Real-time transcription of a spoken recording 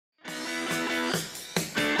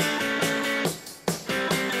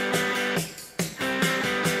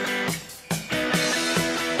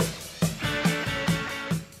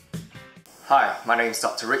Hi, my name is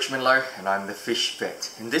Dr. Loh and I'm the fish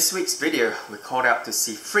vet. In this week's video, we're called out to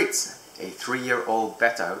see Fritz, a 3-year-old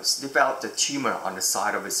betta who's developed a tumor on the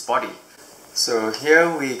side of his body. So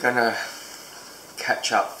here we're gonna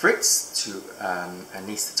catch up Fritz to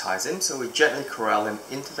anesthetize him. So we gently corral him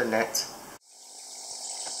into the net.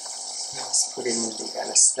 Let's put in the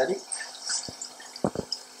anesthetic.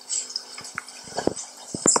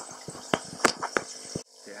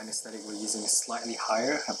 The anesthetic we're using is slightly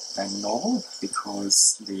higher than normal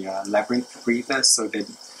because the labyrinth breather, so they're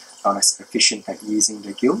not as efficient at using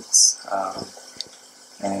the gills.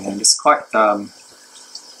 And it's quite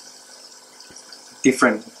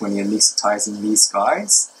different when you're anesthetizing these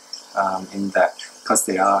guys in that because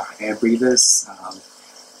they are air breathers,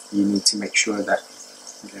 you need to make sure that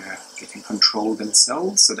they can control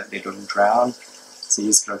themselves so that they don't drown. So you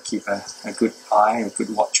just got to keep a good eye, a good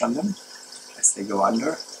watch on them as they go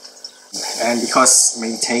under. And because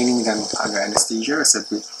maintaining them under anesthesia is a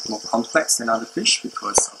bit more complex than other fish,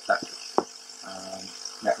 because of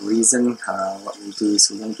that reason, what we'll do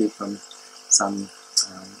is we're going to give them some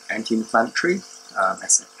anti-inflammatory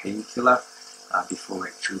as a painkiller before we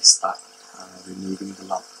actually start removing the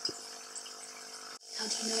lump. How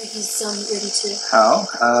do you know he's ready to?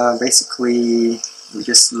 How? Basically, we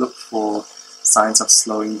just look for signs of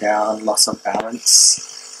slowing down, loss of balance,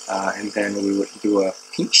 and then we would do a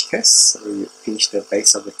pinch test. So we would pinch the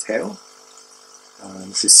base of the tail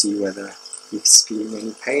to see whether he's feeling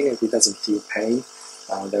any pain. If he doesn't feel pain,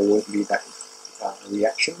 there won't be that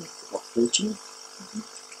reaction of flinching.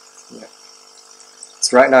 Yeah.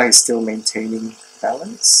 So right now he's still maintaining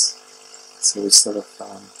balance. So we sort of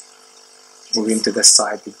move him to the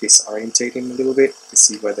side to disorientate him a little bit to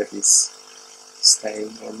see whether he's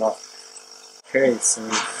staying or not. Okay, so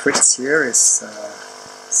Fritz here is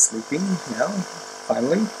sleeping now,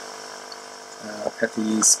 finally. Had to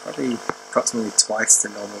use probably approximately twice the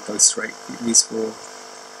normal dose rate used for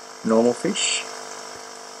normal fish.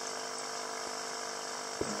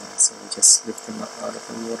 So we just lift him up out of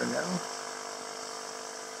the water now.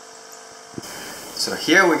 So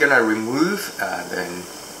here we're going to remove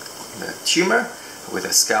the tumor with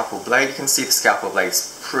a scalpel blade. You can see the scalpel blade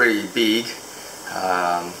is pretty big,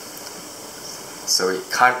 so it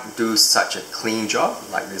can't do such a clean job.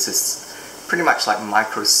 Like this is pretty much like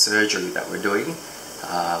microsurgery that we're doing,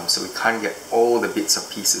 so we can't get all the bits or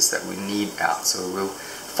pieces that we need out. So we'll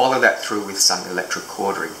follow that through with some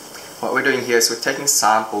electrocautery. What we're doing here is we're taking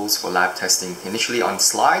samples for lab testing, initially on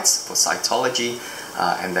slides for cytology,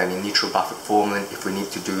 and then in neutral buffer formalin if we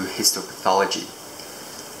need to do histopathology.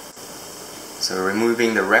 So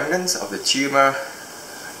removing the remnants of the tumor,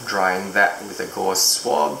 drying that with a gauze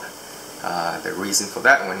swab. The reason for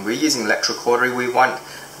that, when we're using electrocautery, we want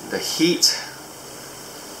the heat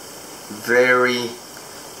very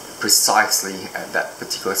precisely at that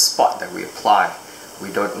particular spot that we apply.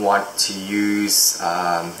 We don't want to use,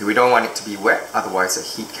 we don't want it to be wet, otherwise the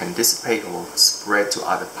heat can dissipate or spread to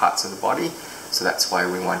other parts of the body. So that's why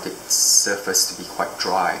we want its surface to be quite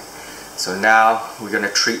dry. So now we're going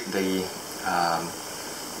to treat the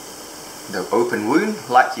open wound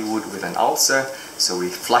like you would with an ulcer. So we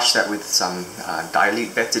flush that with some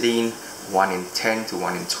dilute betadine, 1 in 10 to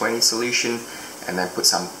 1 in 20 solution, and then put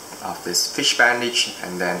some of this fish bandage,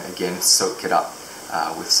 and then again soak it up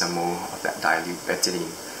with some more of that dilute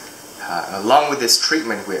betadine. Along with this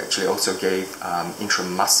treatment, we actually also gave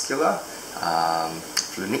intramuscular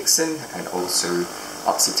flunixin and also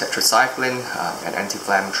oxytetracycline, an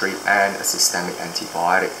anti-inflammatory and a systemic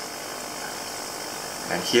antibiotic.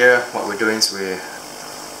 And here what we're doing is we're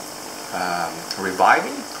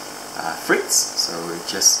reviving Fritz. So we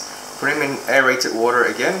just put him in aerated water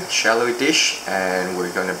again, shallow dish, and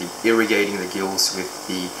we're going to be irrigating the gills with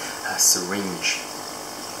the syringe.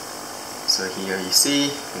 So here you see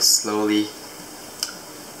he's slowly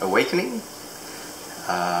awakening,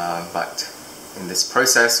 but in this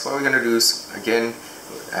process what we're going to do is, again,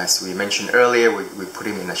 as we mentioned earlier, we put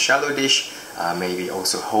him in a shallow dish, maybe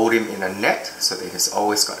also hold him in a net so that he's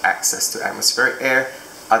always got access to atmospheric air,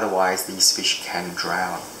 otherwise these fish can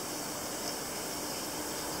drown.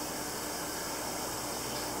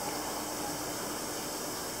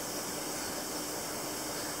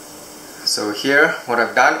 So here what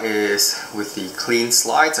I've done is, with the clean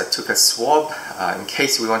slides, I took a swab in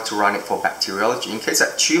case we want to run it for bacteriology, in case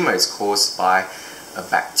that tumor is caused by a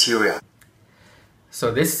bacteria.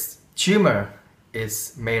 So this tumor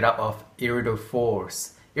is made up of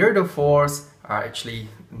iridophores. Iridophores are actually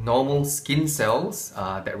normal skin cells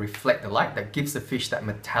that reflect the light, that gives the fish that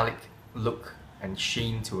metallic look and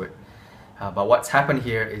sheen to it. But what's happened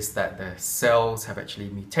here is that the cells have actually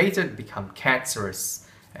mutated, become cancerous,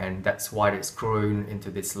 and that's why it's grown into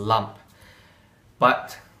this lump.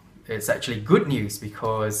 But it's actually good news,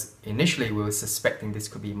 because initially we were suspecting this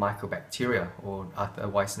could be mycobacteria, or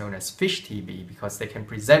otherwise known as fish TB, because they can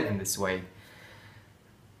present in this way,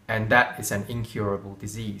 and that is an incurable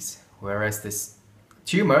disease. Whereas this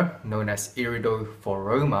tumor, known as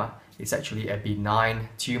iridophoroma, is actually a benign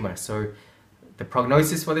tumor. So the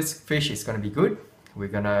prognosis for this fish is going to be good. We're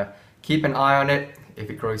going to keep an eye on it. If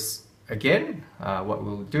it grows again, what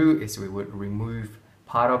we'll do is we would remove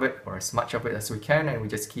part of it, or as much of it as we can, and we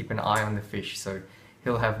just keep an eye on the fish. So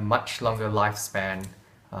he'll have much longer lifespan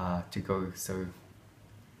to go. So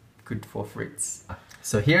good for Fritz.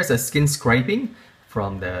 So here's a skin scraping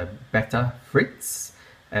from the betta Fritz,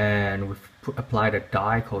 and we've applied a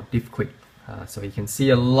dye called Diffquick. So you can see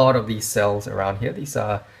a lot of these cells around here. These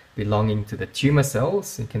are belonging to the tumor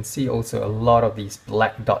cells. You can see also a lot of these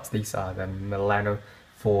black dots. These are the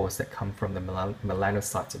melanophores that come from the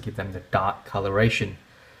melanocytes to give them the dark coloration.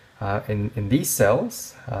 In these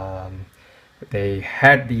cells, they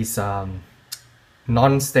had these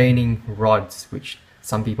non-staining rods, which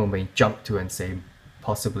some people may jump to and say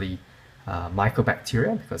possibly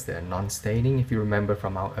mycobacteria, because they're non-staining, if you remember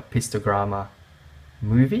from our epistogramma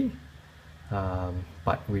movie.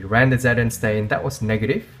 But we ran the ZN stain, that was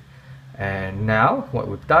negative, and now what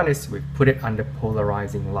we've done is we've put it under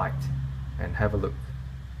polarizing light, and have a look.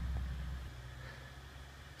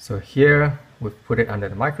 So here we've put it under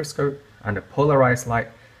the microscope, under polarized light,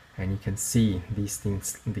 and you can see these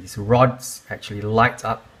things, these rods actually light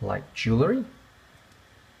up like jewelry.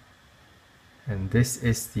 And this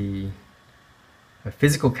is a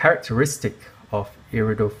physical characteristic of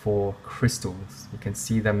iridophore crystals. You can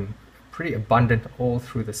see them pretty abundant all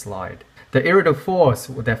through the slide. The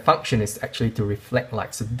iridophores, their function is actually to reflect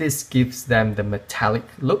light, so this gives them the metallic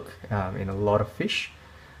look in a lot of fish.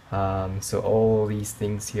 So all these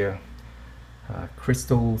things here,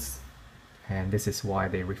 crystals, and this is why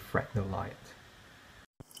they refract the light.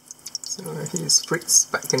 So here's Fritz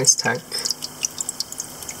back in his tank.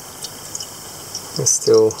 He's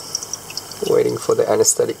still waiting for the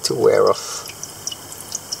anesthetic to wear off.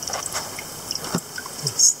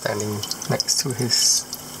 He's standing next to his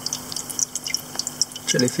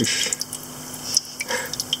jellyfish.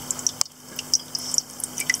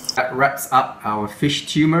 That wraps up our fish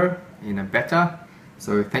tumor in a betta.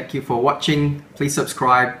 So thank you for watching. Please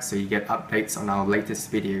subscribe so you get updates on our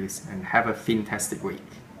latest videos, and have a fantastic week.